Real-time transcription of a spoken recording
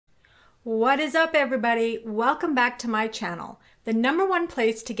What is up, everybody? Welcome back to my channel, the #1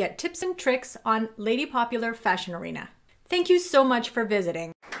 place to get tips and tricks on Lady Popular Fashion Arena. Thank you so much for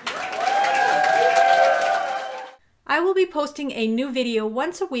visiting. I will be posting a new video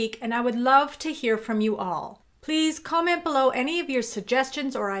once a week and I would love to hear from you all. Please comment below any of your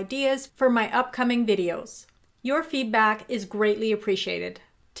suggestions or ideas for my upcoming videos. Your feedback is greatly appreciated.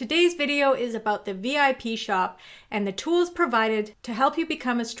 Today's video is about the VIP shop and the tools provided to help you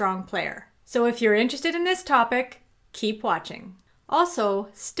become a strong player. So if you're interested in this topic, keep watching. Also,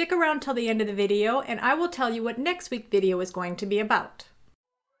 stick around till the end of the video and I will tell you what next week's video is going to be about.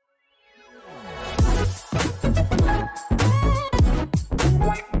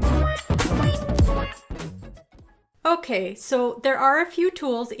 Okay, so there are a few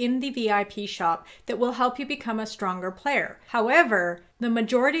tools in the VIP shop that will help you become a stronger player. However, the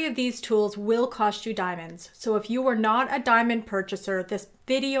majority of these tools will cost you diamonds. So if you are not a diamond purchaser, this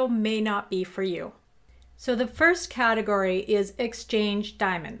video may not be for you. So the first category is exchange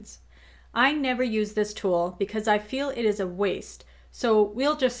diamonds. I never use this tool because I feel it is a waste. So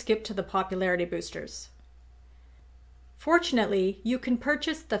we'll just skip to the popularity boosters. Fortunately, you can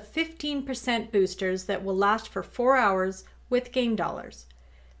purchase the 15% boosters that will last for 4 hours with game dollars.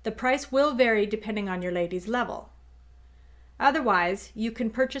 The price will vary depending on your lady's level. Otherwise, you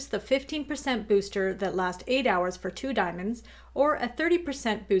can purchase the 15% booster that lasts 8 hours for 2 diamonds or a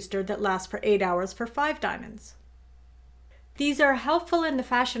 30% booster that lasts for 8 hours for 5 diamonds. These are helpful in the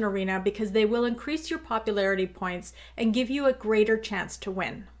fashion arena because they will increase your popularity points and give you a greater chance to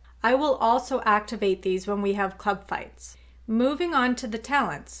win. I will also activate these when we have club fights. Moving on to the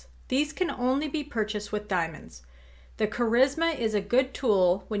talents. These can only be purchased with diamonds. The charisma is a good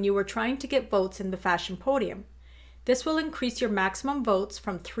tool when you are trying to get votes in the fashion podium. This will increase your maximum votes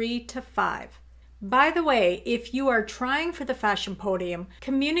from 3 to 5. By the way, if you are trying for the fashion podium,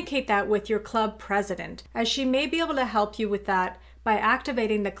 communicate that with your club president, as she may be able to help you with that by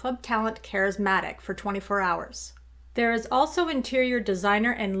activating the club talent charismatic for 24 hours. There is also interior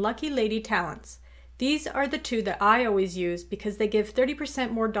designer and lucky lady talents. These are the two that I always use because they give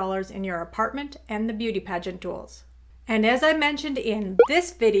 30% more dollars in your apartment and the beauty pageant duels. And as I mentioned in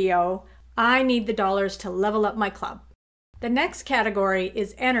this video, I need the dollars to level up my club. The next category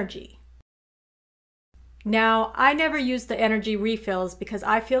is energy. Now, I never use the energy refills because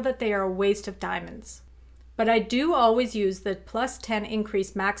I feel that they are a waste of diamonds. But I do always use the +10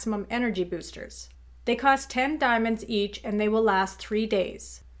 increase maximum energy boosters. They cost 10 diamonds each and they will last 3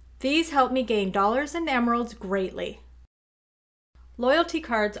 days. These help me gain dollars and emeralds greatly. Loyalty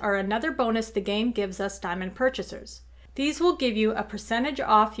cards are another bonus the game gives us diamond purchasers. These will give you a percentage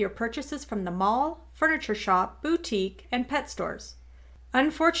off your purchases from the mall, furniture shop, boutique, and pet stores.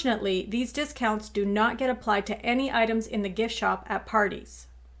 Unfortunately, these discounts do not get applied to any items in the gift shop at parties.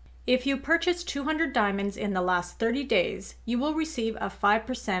 If you purchase 200 diamonds in the last 30 days, you will receive a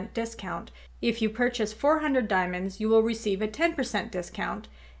 5% discount. If you purchase 400 diamonds, you will receive a 10% discount.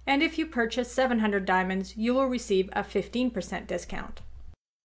 And if you purchase 700 diamonds, you will receive a 15% discount.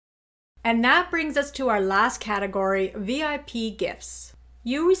 And that brings us to our last category, VIP gifts.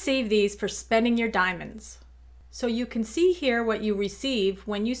 You receive these for spending your diamonds. So you can see here what you receive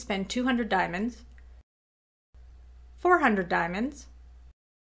when you spend 200 diamonds, 400 diamonds,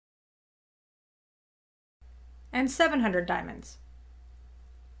 and 700 diamonds.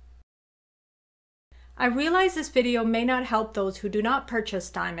 I realize this video may not help those who do not purchase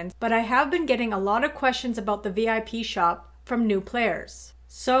diamonds, but I have been getting a lot of questions about the VIP shop from new players.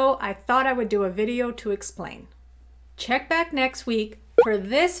 So I thought I would do a video to explain. Check back next week for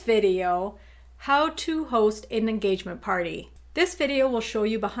this video, how to host an engagement party. This video will show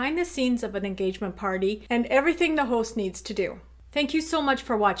you behind the scenes of an engagement party and everything the host needs to do. Thank you so much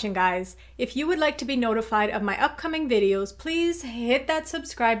for watching, guys. If you would like to be notified of my upcoming videos, please hit that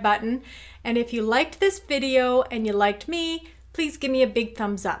subscribe button. And if you liked this video and you liked me, please give me a big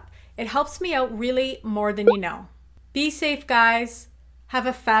thumbs up. It helps me out really more than you know. Be safe, guys. Have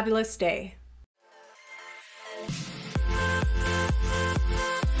a fabulous day.